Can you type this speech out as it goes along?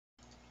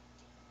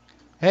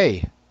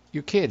Hey,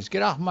 you kids,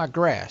 get off my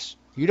grass.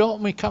 You don't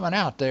want me coming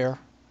out there.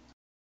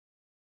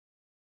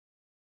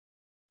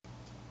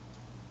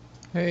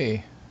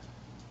 Hey,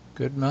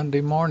 good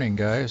Monday morning,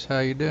 guys. How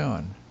you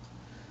doing?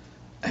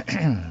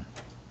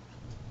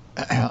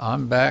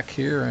 I'm back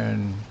here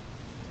in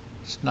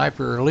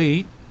Sniper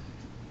Elite,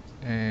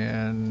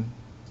 and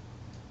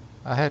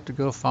I had to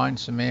go find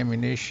some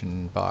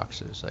ammunition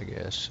boxes, I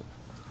guess.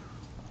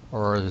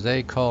 Or as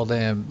they call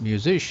them,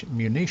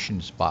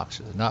 munitions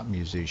boxes, not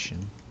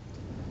musician.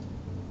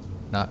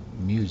 Not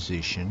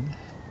musician.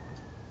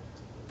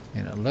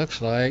 And it looks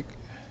like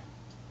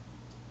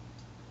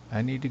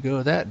I need to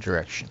go that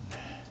direction.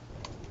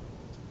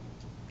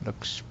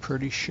 Looks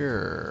pretty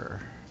sure.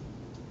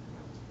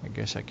 I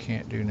guess I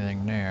can't do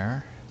anything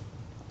there.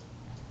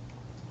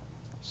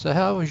 So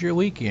how was your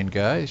weekend,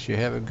 guys? You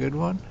have a good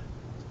one?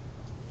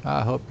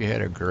 I hope you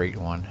had a great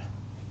one.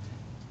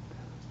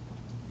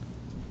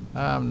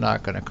 I'm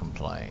not going to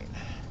complain.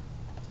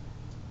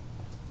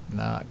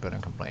 Not going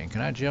to complain.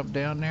 Can I jump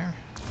down there?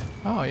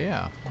 Oh,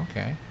 yeah.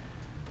 Okay.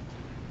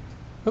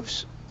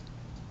 Oops.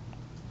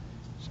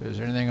 So is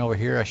there anything over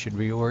here I should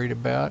be worried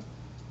about?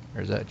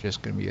 Or is that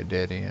just going to be a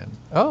dead end?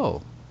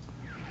 Oh!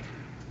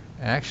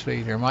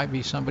 Actually, there might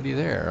be somebody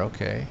there.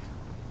 Okay.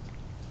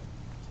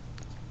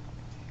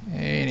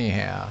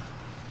 Anyhow.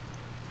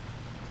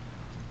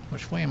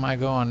 Which way am I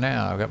going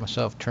now? I've got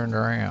myself turned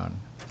around.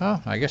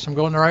 Oh, I guess I'm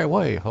going the right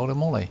way. Holy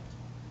moly.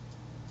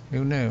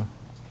 Who knew?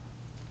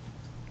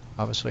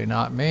 Obviously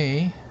not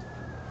me.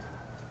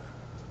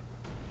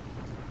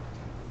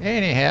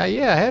 Anyhow,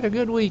 yeah, I had a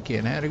good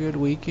weekend. I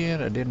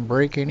didn't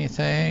break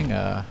anything.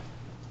 I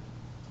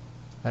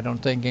don't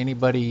think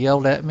anybody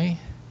yelled at me.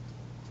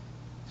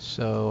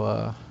 So,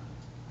 I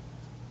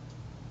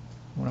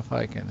wonder if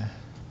I can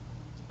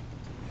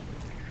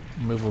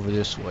move over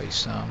this way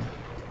some.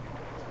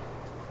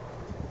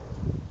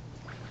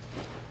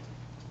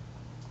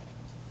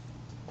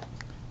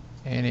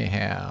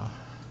 Anyhow,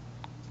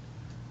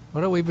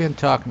 what have we been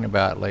talking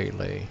about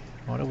lately?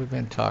 What have we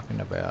been talking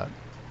about?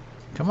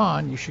 Come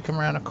on, you should come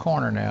around the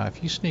corner now.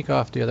 If you sneak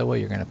off the other way,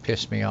 you're going to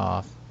piss me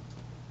off.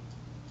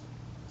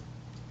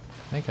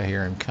 I think I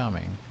hear him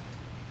coming.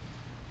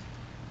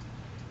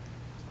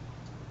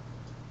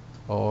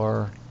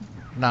 Or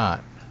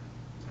not.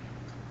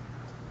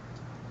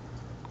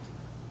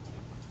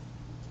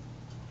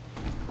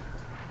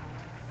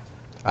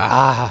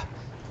 Ah,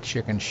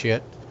 chicken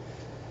shit.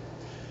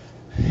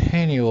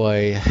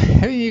 Anyway,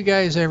 have you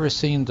guys ever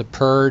seen The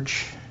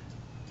Purge?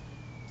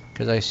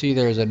 Because I see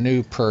there's a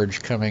new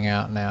Purge coming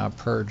out now,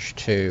 Purge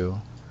 2.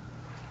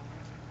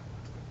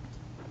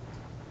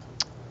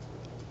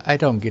 I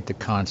don't get the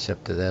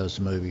concept of those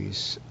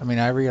movies. I mean,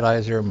 I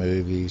realize they're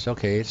movies.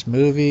 Okay, it's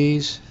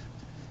movies.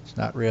 It's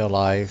not real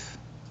life.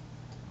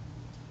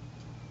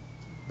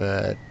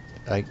 But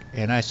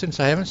since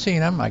I haven't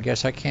seen them, I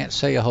guess I can't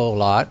say a whole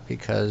lot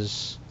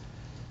because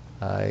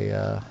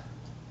I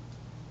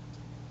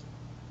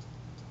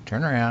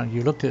turn around.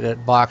 You looked at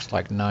that box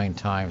like 9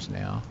 times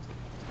now.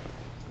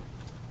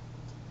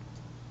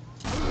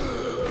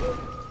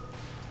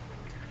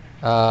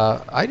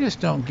 I just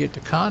don't get the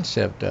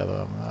concept of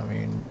them. I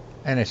mean,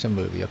 and it's a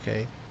movie,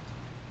 okay?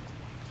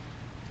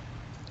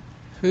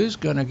 Who's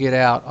gonna get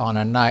out on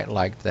a night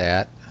like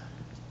that?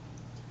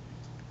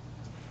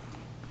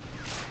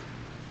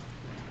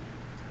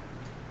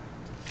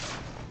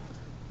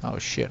 Oh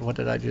shit, what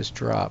did I just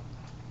drop?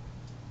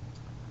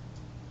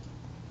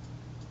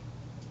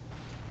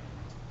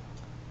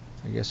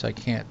 I guess I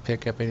can't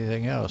pick up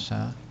anything else,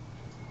 huh?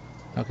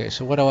 Okay,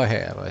 so what do I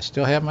have? I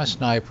still have my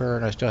sniper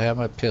and I still have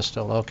my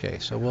pistol. Okay,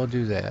 so we'll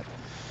do that.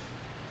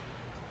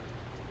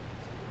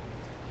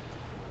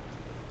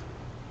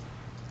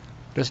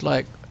 Just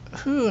like,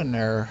 who in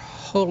their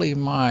holy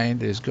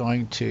mind is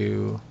going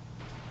to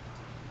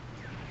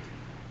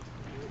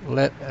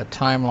let a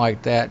time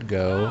like that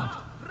go?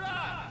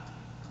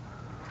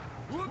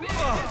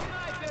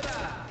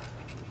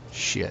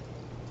 Shit.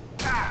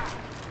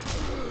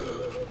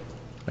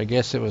 I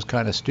guess it was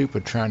kind of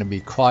stupid trying to be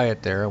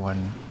quiet there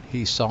when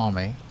he saw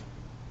me.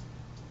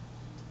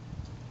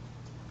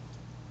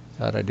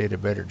 Thought I did a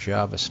better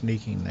job of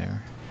sneaking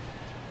there.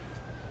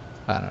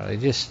 I don't know, they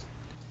just...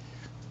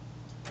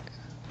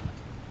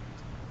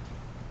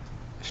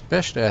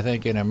 Especially, I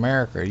think, in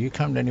America. You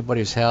come to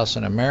anybody's house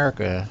in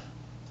America,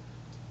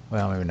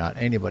 well, maybe not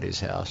anybody's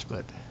house,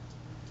 but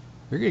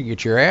you're going to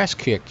get your ass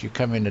kicked. You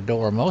come in the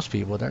door, most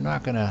people, they're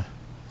not going to,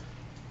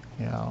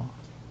 you know.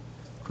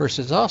 Of course,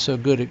 it's also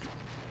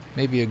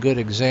maybe a good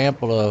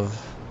example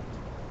of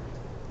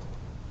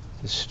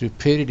the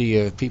stupidity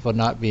of people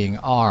not being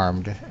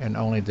armed and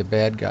only the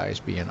bad guys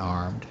being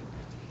armed.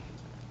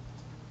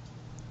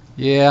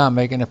 Yeah, I'm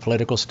making a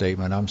political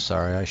statement. I'm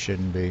sorry, I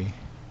shouldn't be.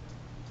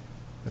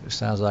 But it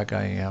sounds like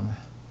I am.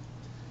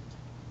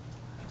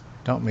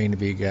 Don't mean to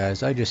be,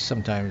 guys. I just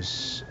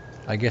sometimes,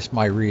 I guess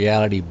my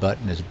reality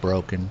button is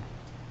broken.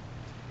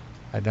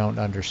 I don't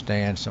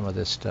understand some of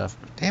this stuff.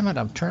 Damn it,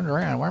 I'm turned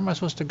around. Where am I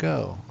supposed to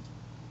go?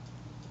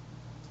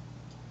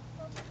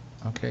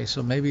 Okay,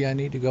 so maybe I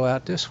need to go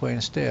out this way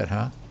instead,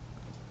 huh?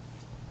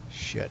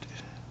 Shit.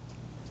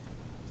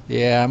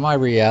 Yeah, my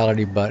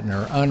reality button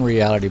or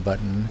unreality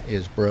button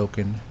is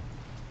broken.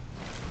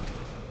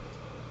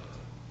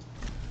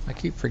 I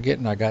keep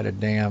forgetting I got a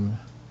damn...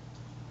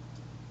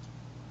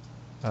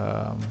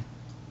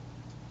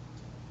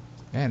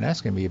 man,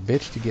 that's going to be a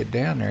bitch to get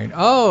down there.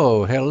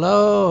 Oh,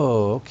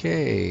 hello.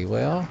 Okay,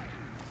 well...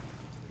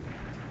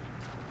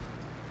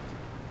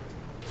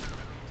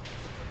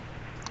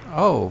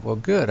 oh, well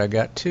good. I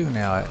got two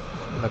now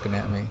looking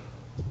at me.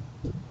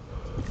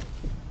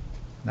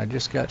 And I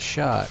just got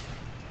shot.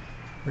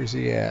 Where's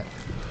he at?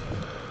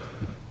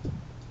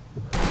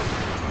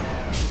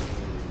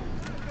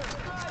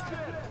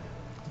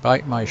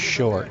 Bite my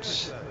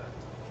shorts.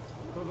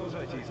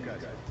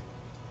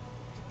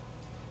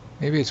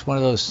 Maybe it's one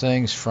of those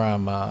things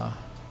from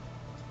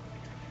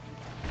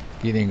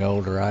getting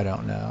older. I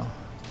don't know.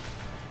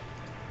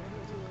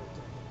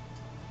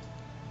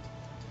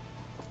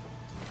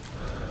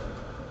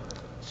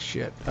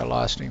 Shit, I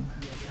lost him.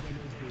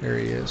 There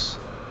he is.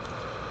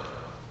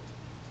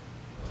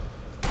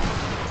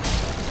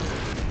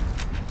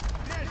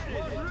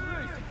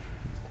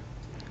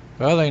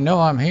 Well, they know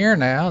I'm here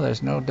now.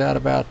 There's no doubt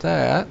about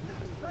that.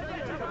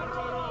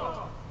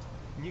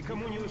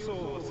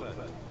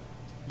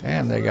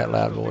 Damn, they got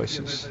loud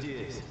voices.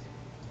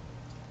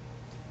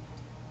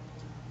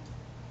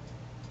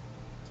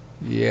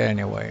 Yeah,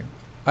 anyway.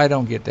 I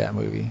don't get that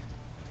movie.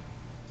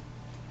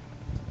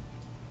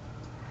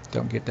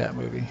 Don't get that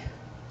movie.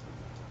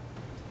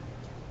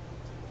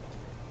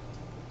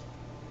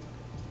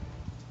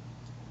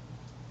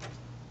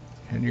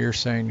 And you're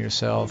saying to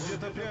yourself,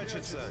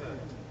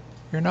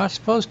 you're not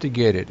supposed to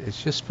get it.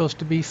 It's just supposed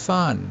to be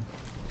fun.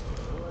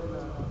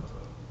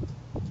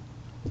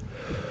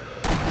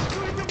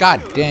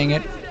 God dang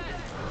it.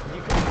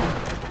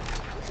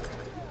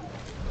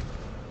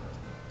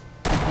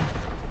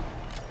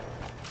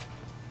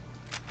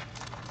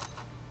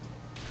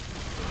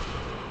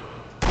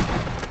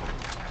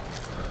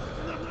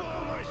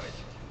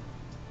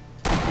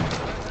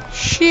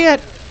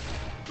 Shit.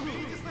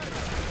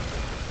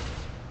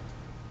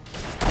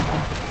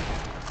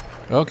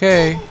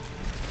 Okay.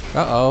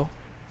 Uh-oh.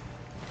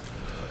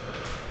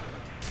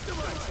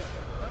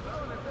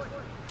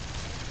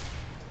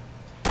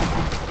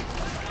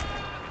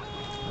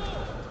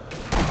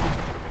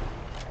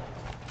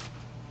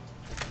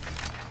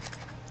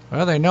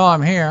 Well, they know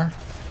I'm here.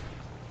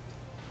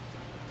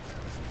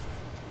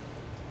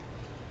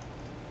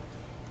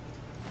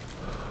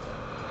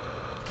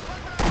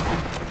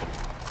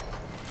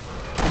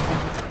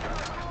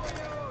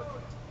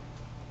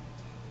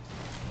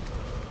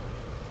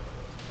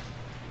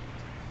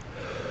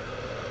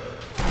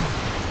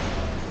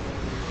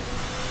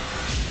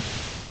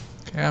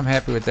 Okay, I'm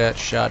happy with that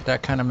shot.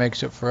 That kind of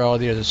makes up for all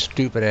the other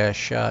stupid ass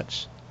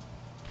shots.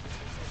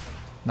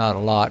 Not a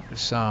lot, but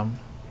some.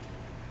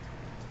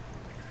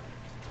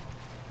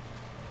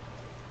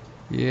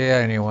 Yeah,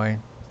 anyway.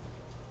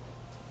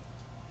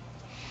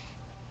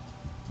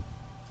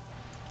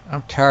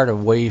 I'm tired of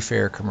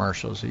Wayfair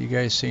commercials. Have you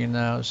guys seen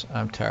those?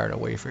 I'm tired of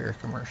Wayfair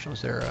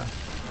commercials. They're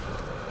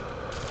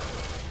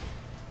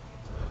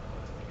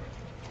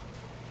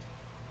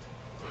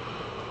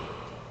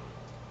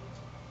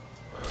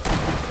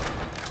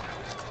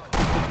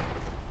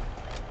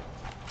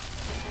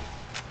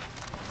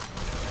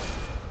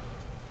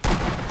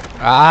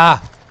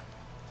ah!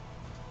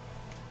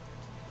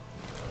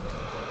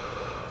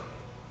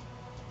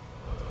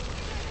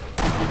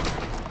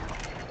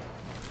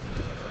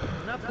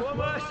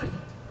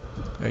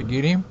 Did I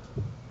get him?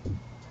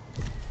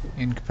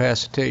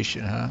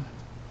 Incapacitation, huh?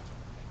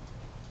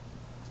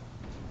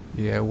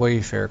 Yeah,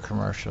 Wayfair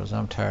commercials.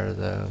 I'm tired of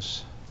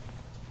those.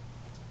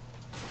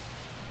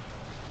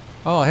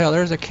 Oh, hell,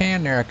 there's a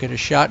can there. I could have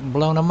shot and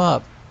blown them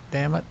up.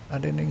 Damn it, I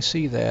didn't even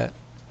see that.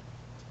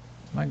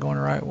 Am I going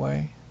the right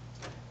way?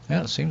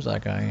 Yeah, it seems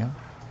like I am.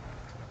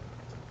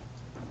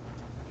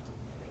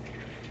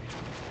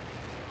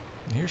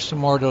 And here's some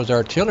more of those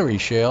artillery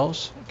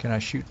shells. Can I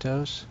shoot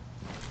those?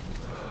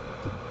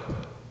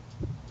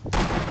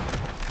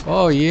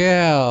 Oh,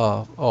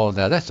 yeah. Oh,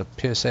 now that's a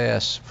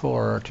piss-ass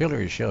poor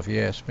artillery shell, if you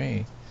ask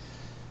me.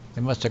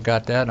 They must have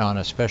got that on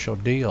a special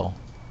deal.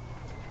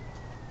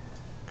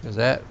 Because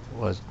that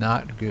was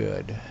not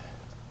good.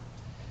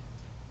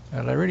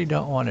 Well, I really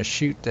don't want to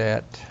shoot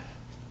that.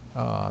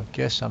 I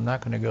guess I'm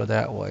not going to go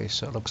that way,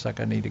 so it looks like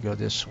I need to go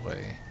this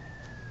way.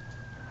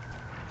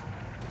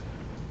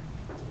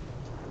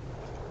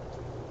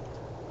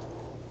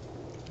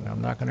 And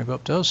I'm not going to go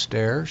up those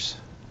stairs.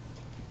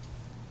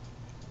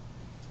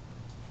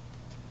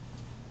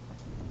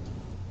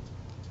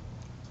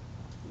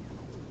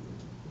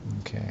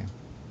 Okay.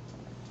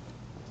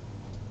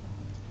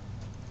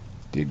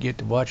 Did get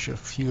to watch a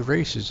few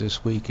races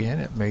this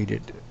weekend. It made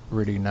it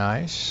really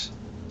nice.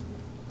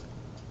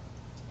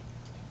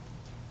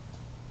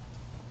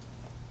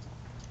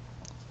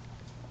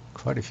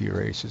 Quite a few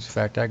races. In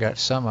fact, I got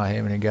some I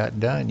haven't even got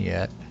done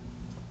yet.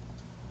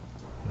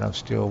 But I'm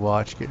still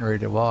getting ready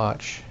to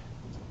watch.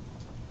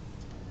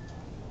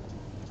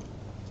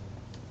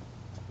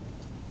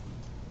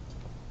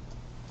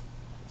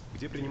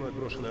 Где принимают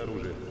брошенное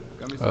оружие?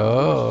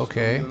 Oh,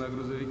 okay. На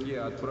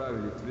грузовике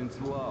отправили в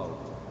Принцлау.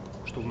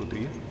 Что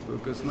внутри?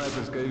 Только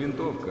снайперская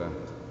винтовка.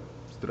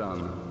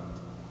 Странно.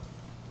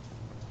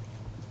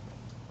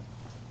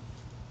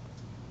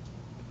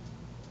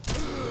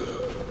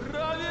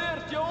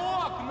 Проверьте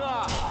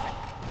окна!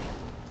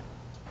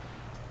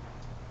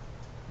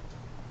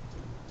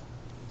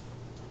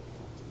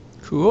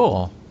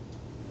 Cool.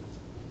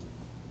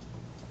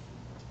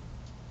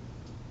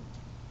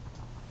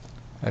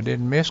 I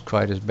didn't miss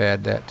quite as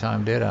bad that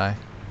time, did I?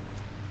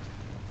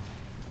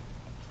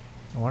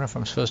 I wonder if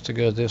I'm supposed to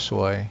go this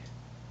way.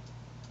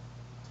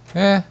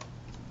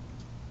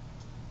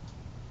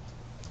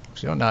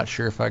 Still not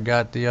sure if I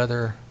got the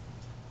other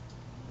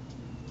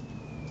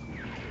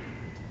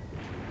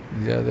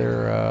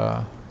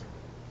well,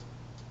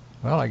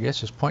 I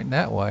guess it's pointing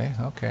that way.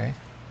 Okay.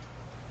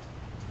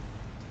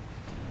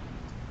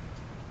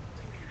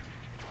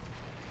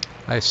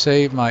 I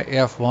saved my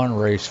F1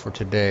 race for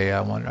today.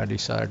 I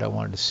decided I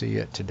wanted to see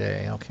it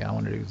today. Okay, I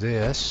want to do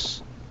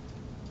this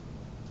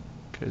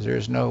because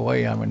there's no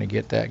way I'm going to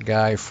get that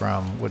guy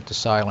with the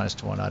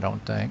silenced one. I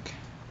don't think.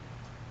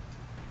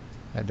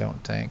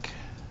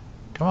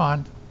 Come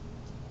on.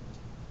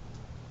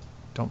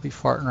 Don't be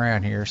farting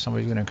around here.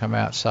 Somebody's going to come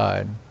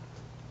outside.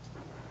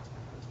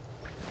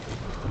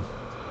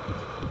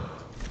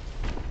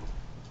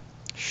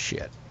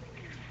 Shit.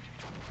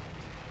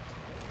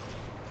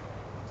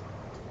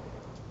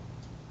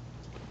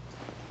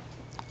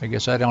 I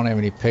guess I don't have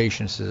any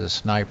patience as a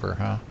sniper,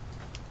 huh?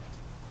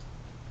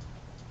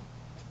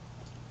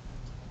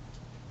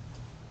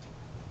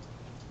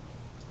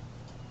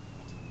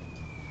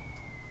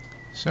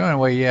 So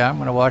anyway, yeah, I'm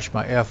going to watch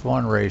my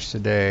F1 race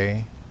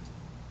today.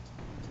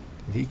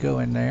 Did he go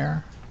in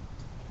there?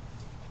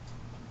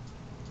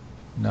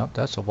 Nope,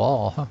 that's a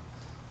wall. I'm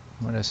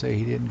going to say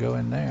he didn't go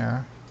in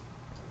there.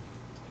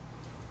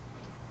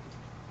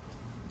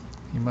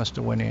 He must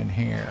have went in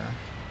here.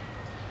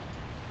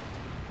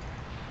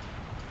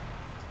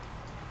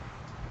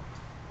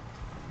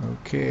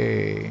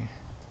 Okay.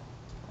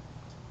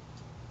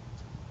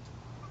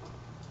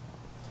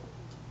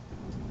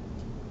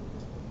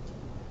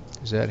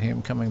 Is that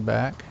him coming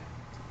back?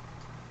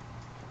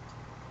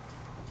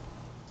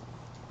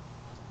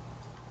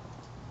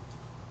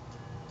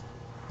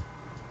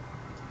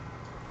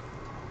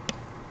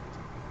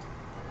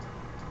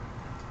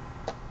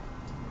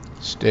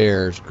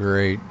 Stairs,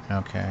 great.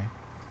 Okay.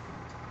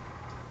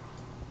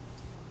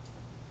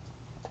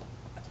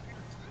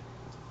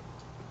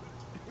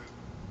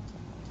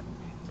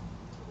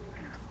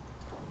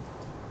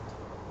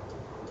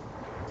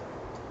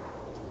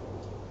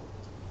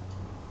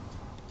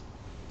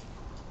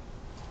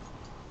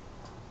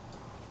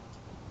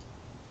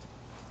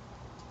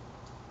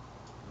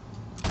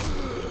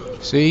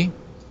 See,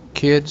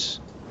 kids,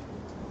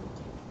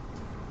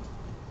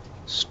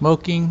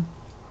 smoking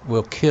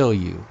will kill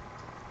you.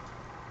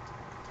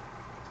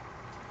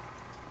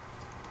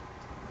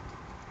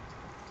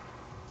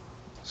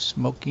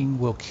 Smoking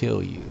will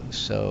kill you,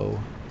 so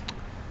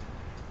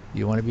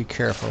you want to be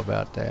careful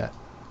about that.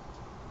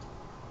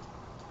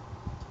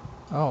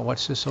 Oh,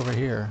 what's this over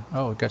here?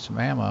 Oh, we've got some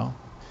ammo.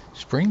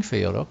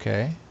 Springfield,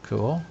 okay,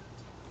 cool.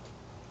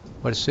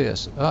 What is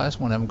this? Oh, that's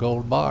one of them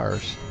gold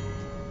bars.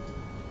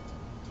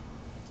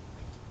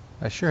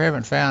 I sure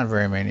haven't found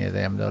very many of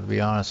them, though, to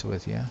be honest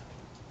with you.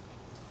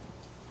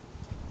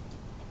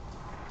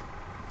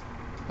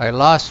 I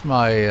lost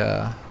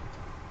my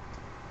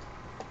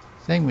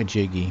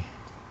thingamajiggy.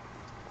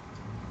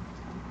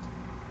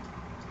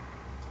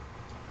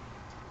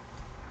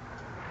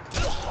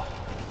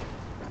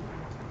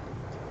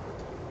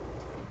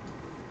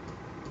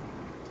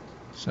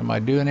 So am I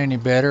doing any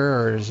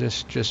better, or is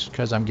this just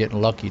because I'm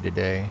getting lucky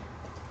today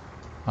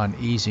on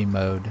easy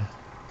mode?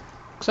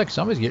 Looks like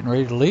somebody's getting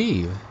ready to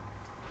leave.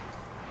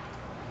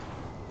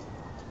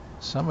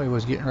 Somebody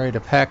was getting ready to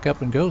pack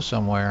up and go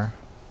somewhere.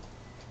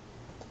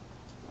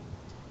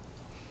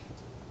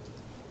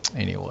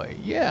 Anyway,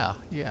 yeah,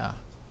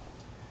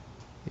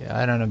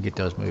 I don't get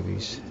those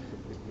movies.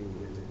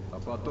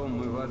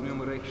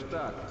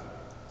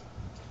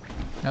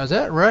 Now, is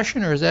that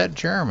Russian or is that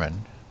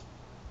German?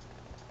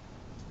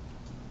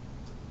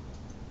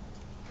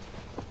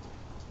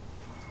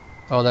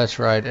 Oh, that's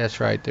right.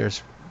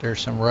 There's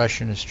some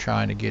Russians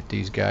trying to get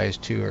these guys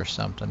too or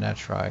something.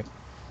 That's right.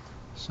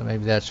 So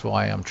maybe that's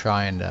why I'm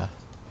trying to.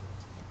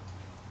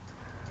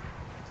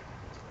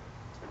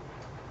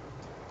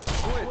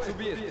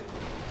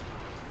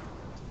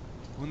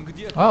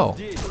 Oh.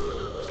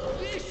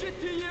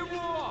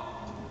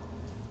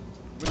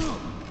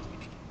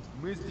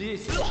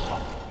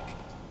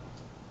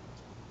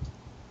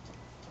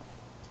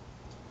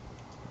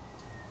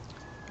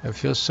 I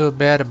feel so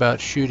bad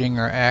about shooting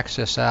our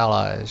Axis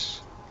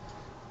allies.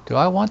 Do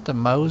I want the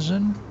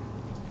Mosin?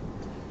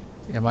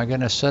 Am I going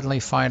to suddenly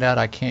find out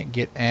I can't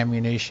get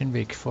ammunition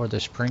before the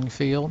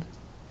Springfield?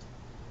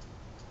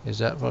 Is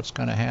that what's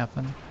going to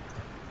happen?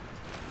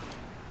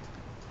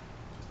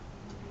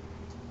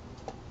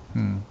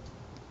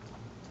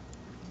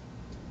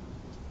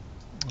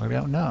 I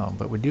don't know,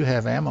 but we do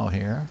have ammo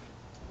here.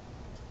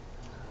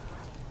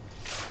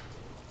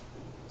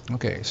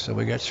 Okay, so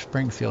we got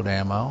Springfield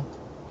ammo.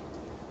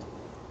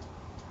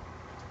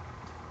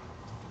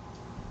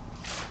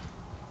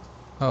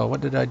 Oh,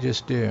 what did I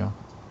just do?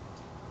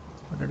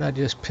 What did I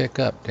just pick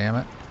up, damn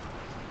it?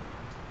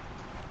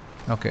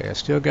 Okay, I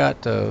still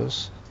got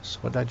those. So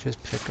what did I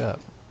just pick up?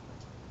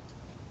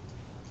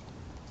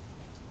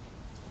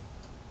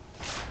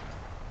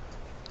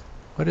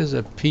 What is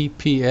a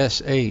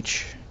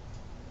PPSH?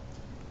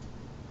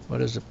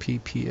 What is a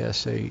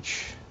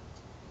PPSH?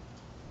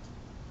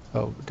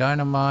 Oh,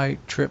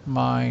 dynamite, trip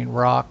mine,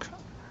 rock,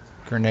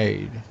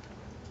 grenade.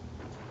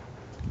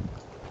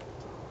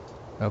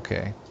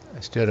 Okay, I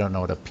still don't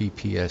know what a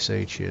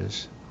PPSH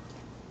is.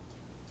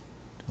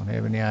 Don't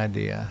have any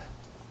idea.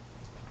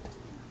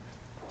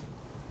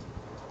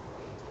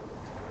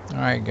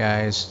 Alright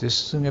guys,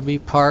 this is going to be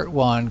part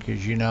 1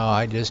 because you know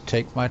I just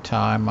take my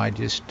time. I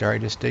just try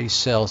to stay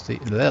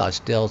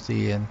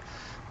stealthy and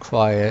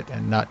quiet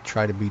and not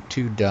try to be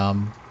too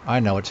dumb. I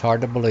know it's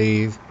hard to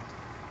believe,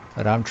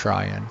 but I'm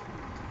trying.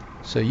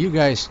 So you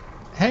guys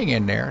hang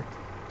in there,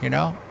 you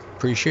know.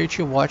 Appreciate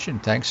you watching.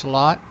 Thanks a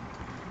lot.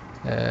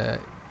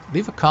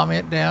 Leave a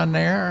comment down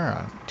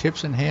there,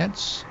 tips and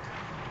hints.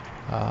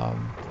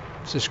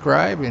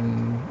 Subscribe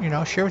and, you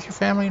know, share with your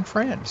family and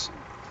friends.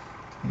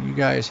 You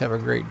guys have a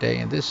great day,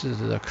 and this is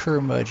the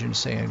Curmudgeon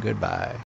saying goodbye.